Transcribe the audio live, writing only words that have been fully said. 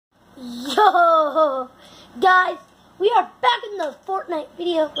Guys, we are back in the Fortnite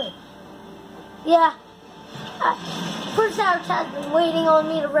video. Wait. Yeah. First Savage has been waiting on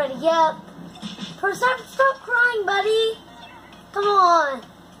me to ready up. First Savage, stop crying, buddy. Come on.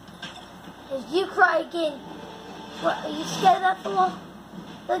 If you cry again, what, are you scared of that floor?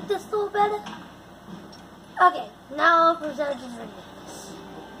 Like this floor better? Okay, now First Savage is ready.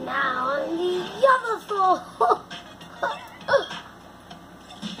 Now on the other floor.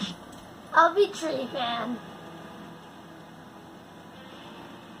 I'll be Tree Man.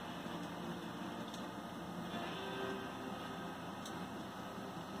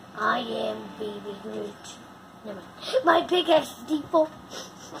 I am Baby Groot. Never mind. My pickaxe is default.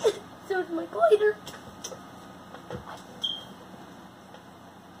 So is my glider.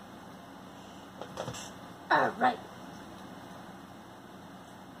 Alright.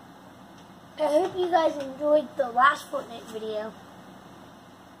 I hope you guys enjoyed the last Fortnite video.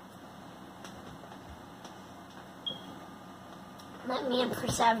 That me and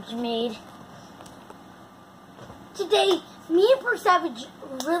First Savage made. Today, me and First Savage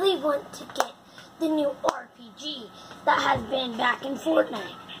really want to get the new RPG that has been back in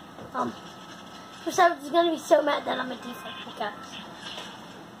Fortnite. First Savage is gonna be so mad that I'm a default pickaxe.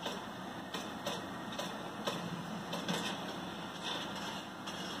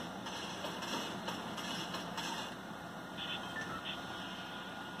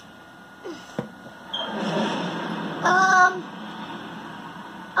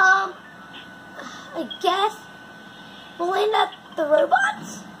 I guess we'll end up the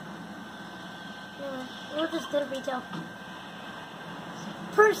robots. No, we'll just do retail.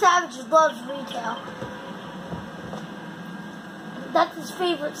 First Savage loves retail. That's his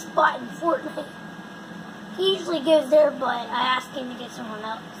favorite spot in Fortnite. He usually goes there, but I asked him to get somewhere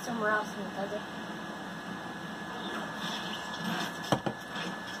else, and he does it.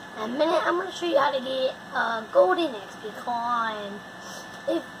 In a minute, I'm going to show you how to get a golden XP coin.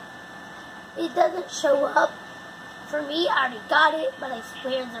 If it doesn't show up for me, I already got it, but I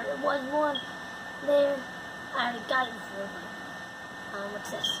swear there was one there. I already got it before, but what's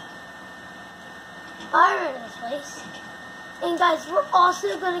this? I remember this place. And guys, we're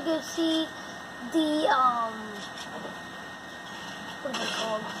also gonna go see the what's it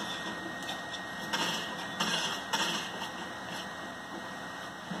called?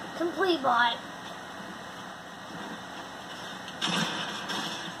 Complete bot.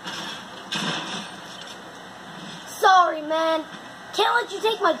 Sorry, man. Can't let you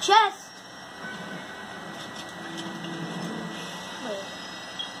take my chest. Wait.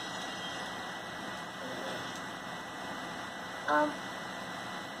 Alright.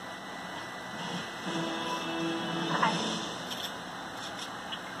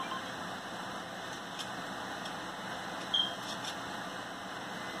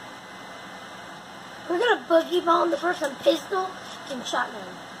 We're gonna boogie bomb the person pistol and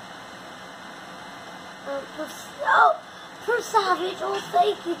shotgun. First Savage, oh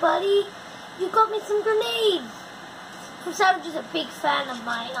thank you, buddy. You got me some grenades. First Savage is a big fan of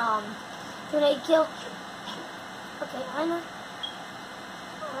my grenade kill. Okay, I know.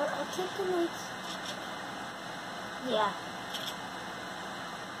 I'll take grenades. Yeah.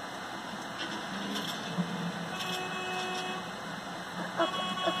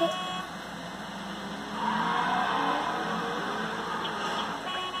 Okay.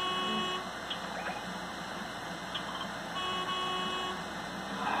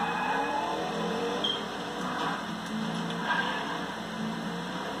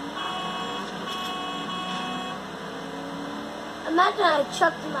 Imagine I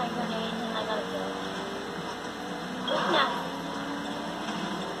chucked my grenade and I gotta go. Now,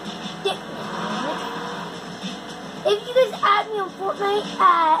 if you guys add me on Fortnite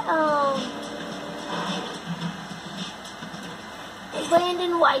at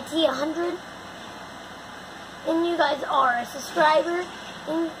Landon YT100, and you guys are a subscriber,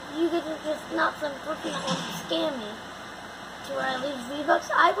 and you guys are just not some person that wants to scam me to where I lose V-Bucks,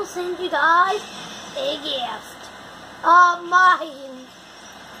 I will send you guys a gift. Mine.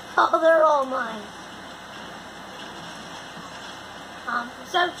 Oh, they're all mine.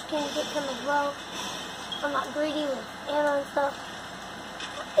 Savage can get them as well. I'm not greedy with ammo and stuff.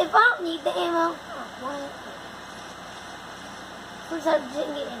 If I don't need the ammo, First Savage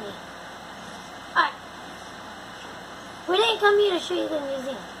didn't get any. Alright. We didn't come here to show you the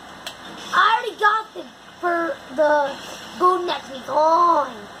museum. I already got the golden XP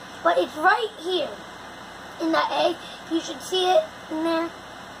coin, but it's right here. In that egg, you should see it in there.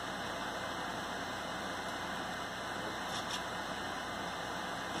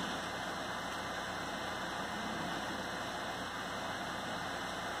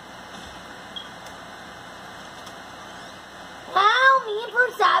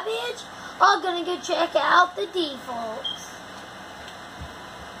 and for Savage are gonna go check out the defaults.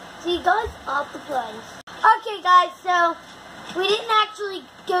 See you guys off the place. Okay guys, so we didn't actually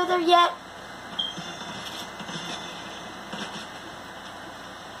go there yet.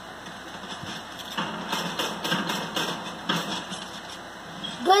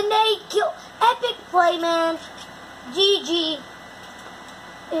 Good night, kill, epic play, man. GG.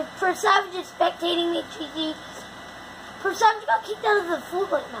 If for Savage is spectating me, GG. For Savage got kicked out of the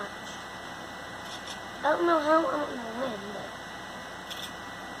Fortnite match. I don't know how, I don't know when, but.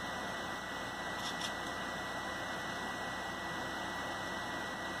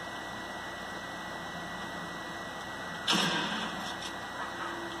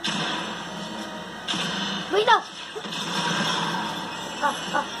 Wait, no.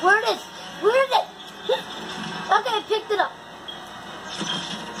 Where it is? Where is it? Okay, I picked it up.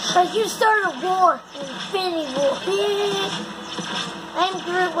 Like you started a war, an infinity war. I'm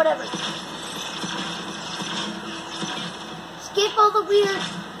Groot, whatever. Skip all the weird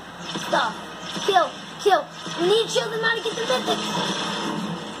stuff. Kill, kill. We need to show them how to get the mythics.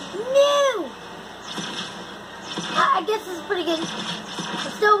 No! I guess this is pretty good.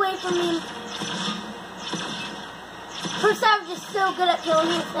 But still away from me. First Savage is so good at killing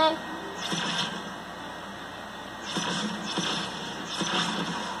this thing.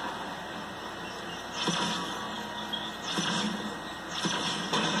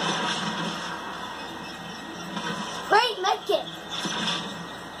 Great medkit.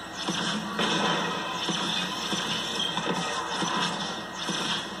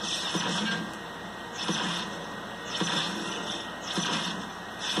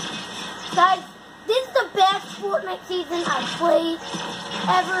 Guys, this is the best Fortnite season I've played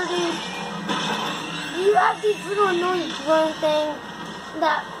ever, dude. You have these little annoying drone things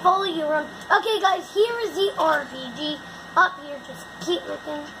that follow you around. Okay, guys, here is the RPG. Up here, just keep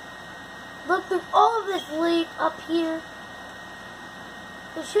looking. Look through all of this loot up here.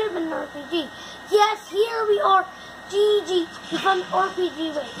 There should have been an RPG. Yes, here we are. GG. We found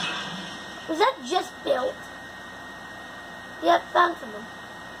RPG. Wait. Was that just built? Yep, found some of them.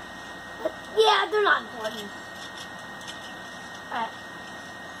 But yeah, they're not important. Alright.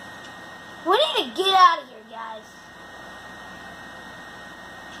 We need to get out of here, guys.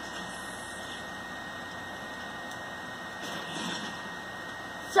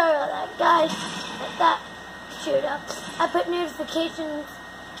 Sorry about that, guys. Like that showed up. I put notifications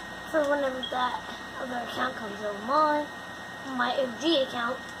for whenever that other account comes online. My OG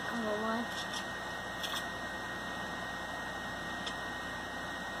account comes online.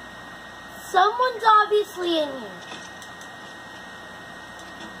 Someone's obviously in here.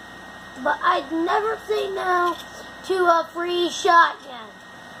 But I'd never say no to a free shotgun.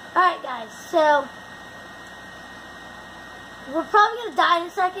 Alright, guys, so we're probably going to die in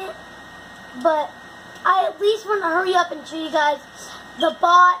a second, but I at least want to hurry up and show you guys the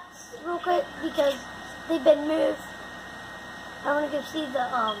bots real quick because they've been moved. I want to go see the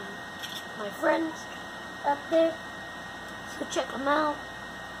my friends up there. Let's go check them out.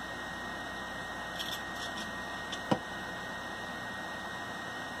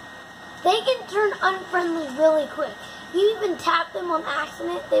 They can turn unfriendly really quick. You even tap them on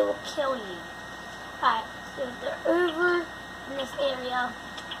accident, they will kill you. Alright, so they're over in this area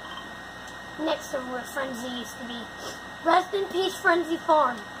next to where Frenzy used to be. Rest in peace, Frenzy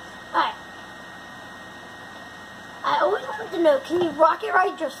Farm. Alright. I always wanted to know, can you rocket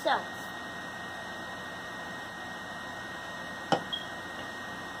ride yourself?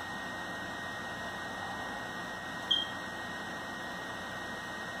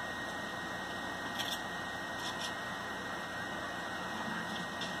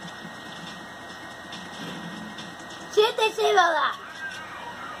 See what they say about that.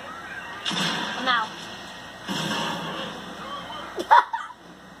 I'm out.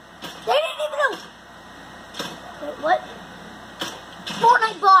 They didn't even know. Wait, what?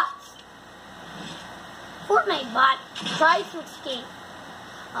 Fortnite bots. Fortnite bot tries to escape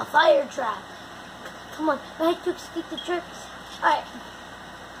a fire trap. Come on, I have to escape the tricks. Alright.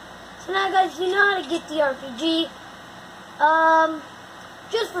 So now, guys, you know how to get the RPG.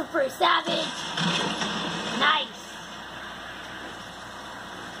 Just for free. Savage. Nice.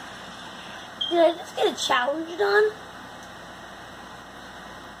 Did I just get a challenge done?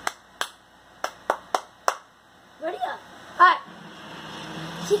 Ready up. Alright.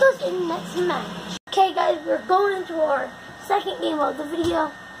 See you guys in the next match. Okay, guys, we're going into our second game of the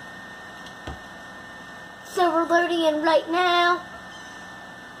video. So we're loading in right now.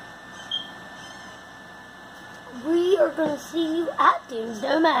 We are going to see you at Doom's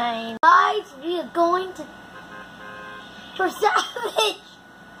Domain. Guys, we are going to... For Savage!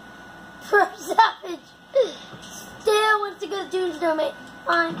 Pro Savage still wants to go to Dune's Domain.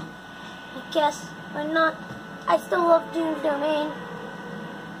 Fine. I guess. Why not? I still love Dune's Domain.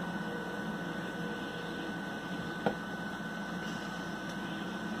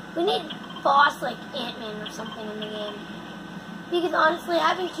 We need a boss like Ant-Man or something in the game. Because honestly,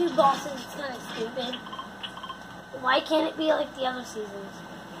 having 2 bosses is kind of stupid. Why can't it be like the other seasons?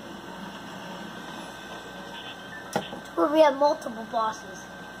 Where we have multiple bosses.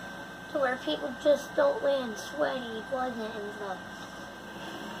 To where people just don't land sweaty, blood, and stuff.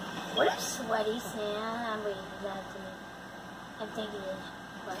 What if Sweaty Sam? I'm waiting for that to me. I think it is,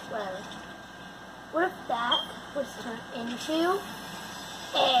 but whatever. What if that was turned into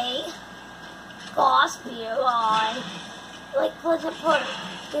a boss BOI? Like Pleasant Park.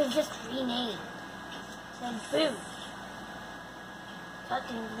 It was just renamed. Then boom. Cut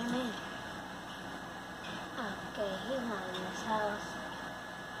Dune's Domain. Okay, he's not in this house.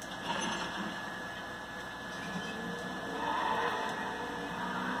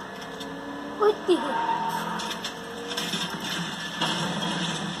 What the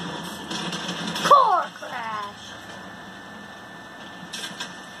car crash?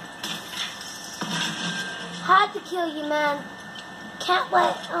 Had to kill you, man. Can't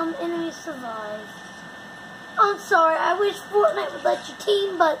let enemies survive. I'm sorry, I wish Fortnite would let you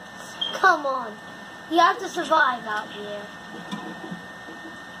team, but come on. You have to survive out here.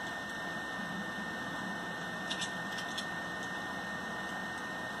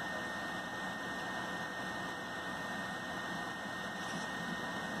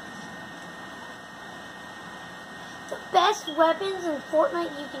 The best weapons in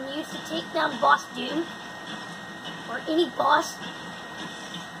Fortnite you can use to take down Boss Doom, or any boss,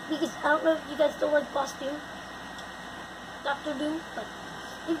 because I don't know if you guys don't like Boss Doom, Dr. Doom, but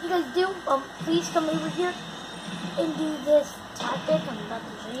if you guys do, please come over here and do this tactic I'm about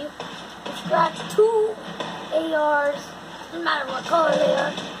to show you. Just grab 2 ARs, no matter what color they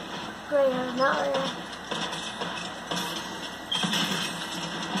are, gray or not rare.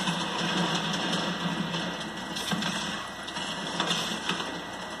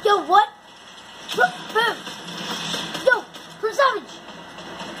 Yo, what? Boom! Yo, Pro Savage!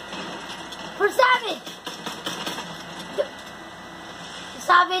 Pro Savage! Yo.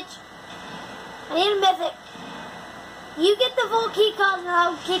 Savage! I need a mythic. You get the full key card and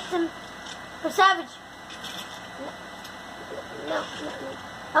I'll kick them. Pro Savage. No.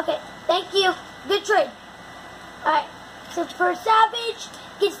 Okay, thank you. Good trade. Alright, so Pro Savage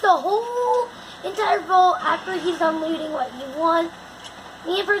gets the whole entire vault after he's done looting what you want.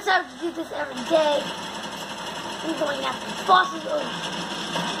 Me and Pro Savage do this every day. I'm going after bosses.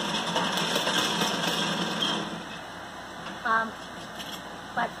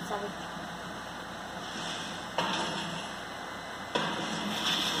 Bye, Pro Savage.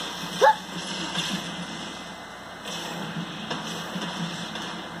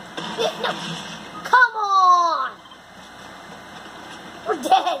 No! Come on! We're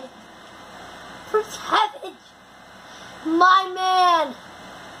dead! Pro Savage! My man!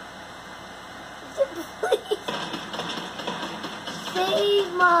 Please!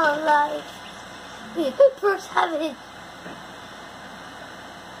 Save my life! Pro Savage!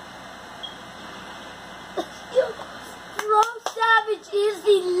 Pro Savage is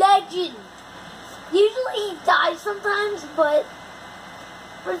the legend! Usually he dies sometimes, but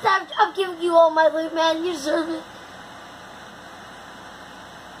Pro Savage, I'm giving you all my loot, man. You deserve it.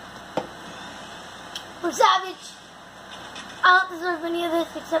 Pro Savage, I don't deserve any of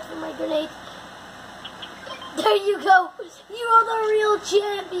this except for my grenades. There you go. You are the real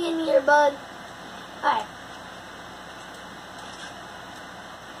champion here, bud. Alright.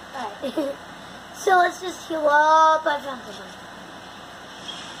 Alright. So let's just heal up. I found something.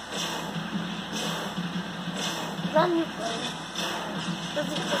 Run your play.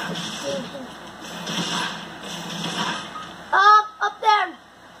 Up there!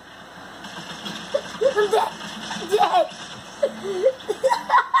 I'm dead! Dead!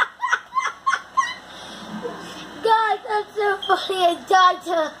 God, that's so funny. I died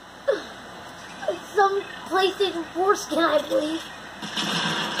to some PlayStation 4 skin, I believe.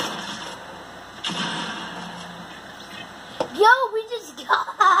 Yo, we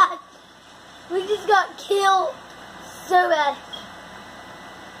just got killed so bad.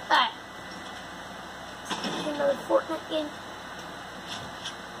 Alright. Another Fortnite game.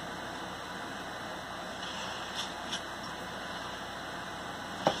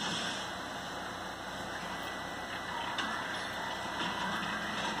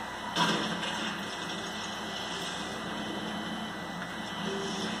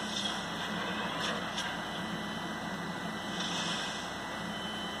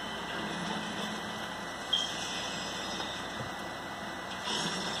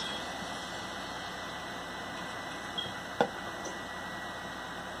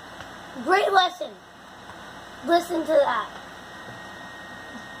 Great lesson. Listen to that.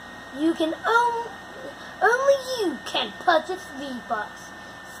 You can only you can purchase V-Bucks.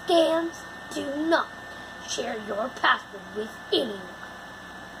 Scams do not share your password with anyone.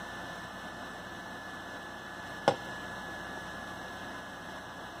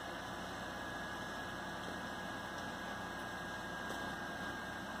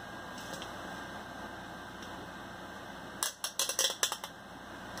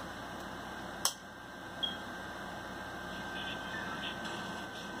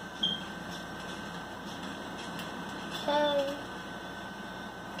 Okay.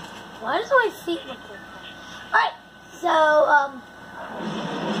 Why does my seat look like that? Alright, so,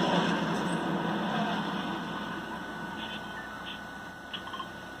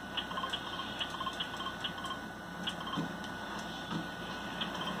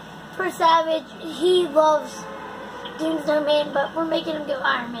 for Savage, he loves Doomsday Man, but we're making him go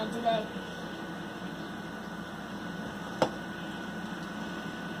Iron Man today.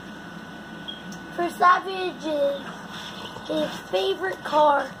 For Savage, his favorite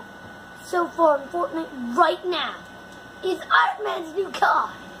car so far in Fortnite right now is Iron Man's new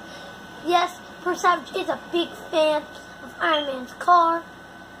car. Yes, for Savage is a big fan of Iron Man's car.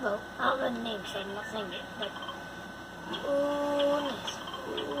 Well, I don't know the name, so I'm not saying it, but oh, nice.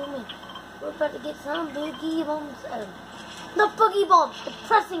 Oh, man. We're about to get some boogie bombs. Not boogie bombs, the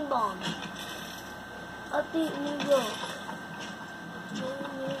pressing bombs. Update New York. New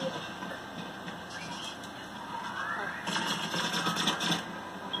York.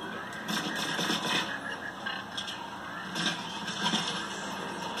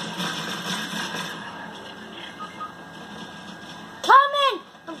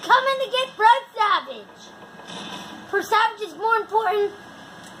 I'm coming to get Fred Savage. For Savage is more important.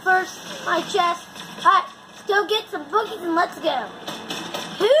 First, my chest. Alright, let's go get some boogies and let's go.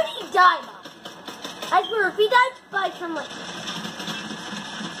 Who did he die by? I swear, if he died by some, like,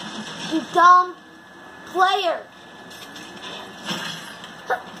 you dumb player.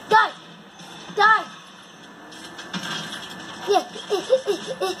 Die! Die! Yeah.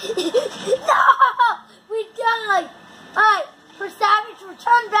 No! We died! Alright, for Savage,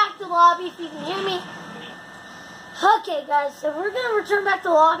 return back to lobby if you can hear me. Okay, guys, so we're going to return back to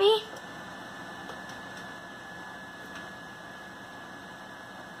lobby.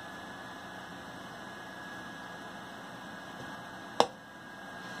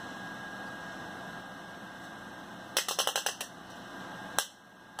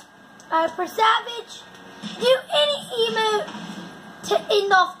 Alright, for Savage, do any emote to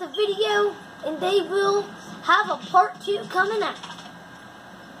end off the video, and they will have a part 2 coming out.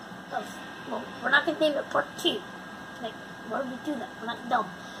 Oh, well, we're not going to name it part 2. Like, why would we do that? We're not dumb.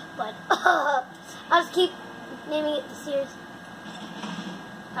 But, I'll just keep naming it the series.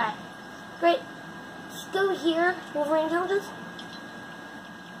 Alright. Great. Let's go here. Wolverine challenges.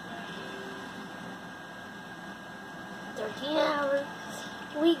 13 hours.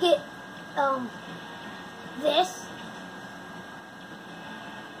 We get,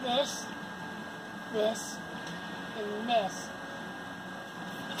 this, and this.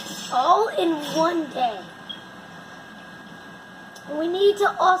 All in one day. We need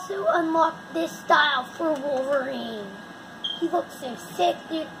to also unlock this style for Wolverine. He looks so sick,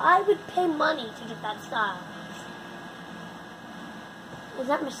 dude. I would pay money to get that style. Is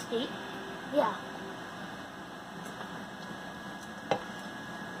that Mystique? Yeah.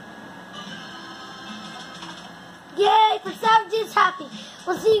 Yay, for Savage is happy.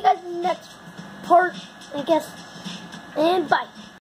 We'll see you guys in the next part, I guess. And bye.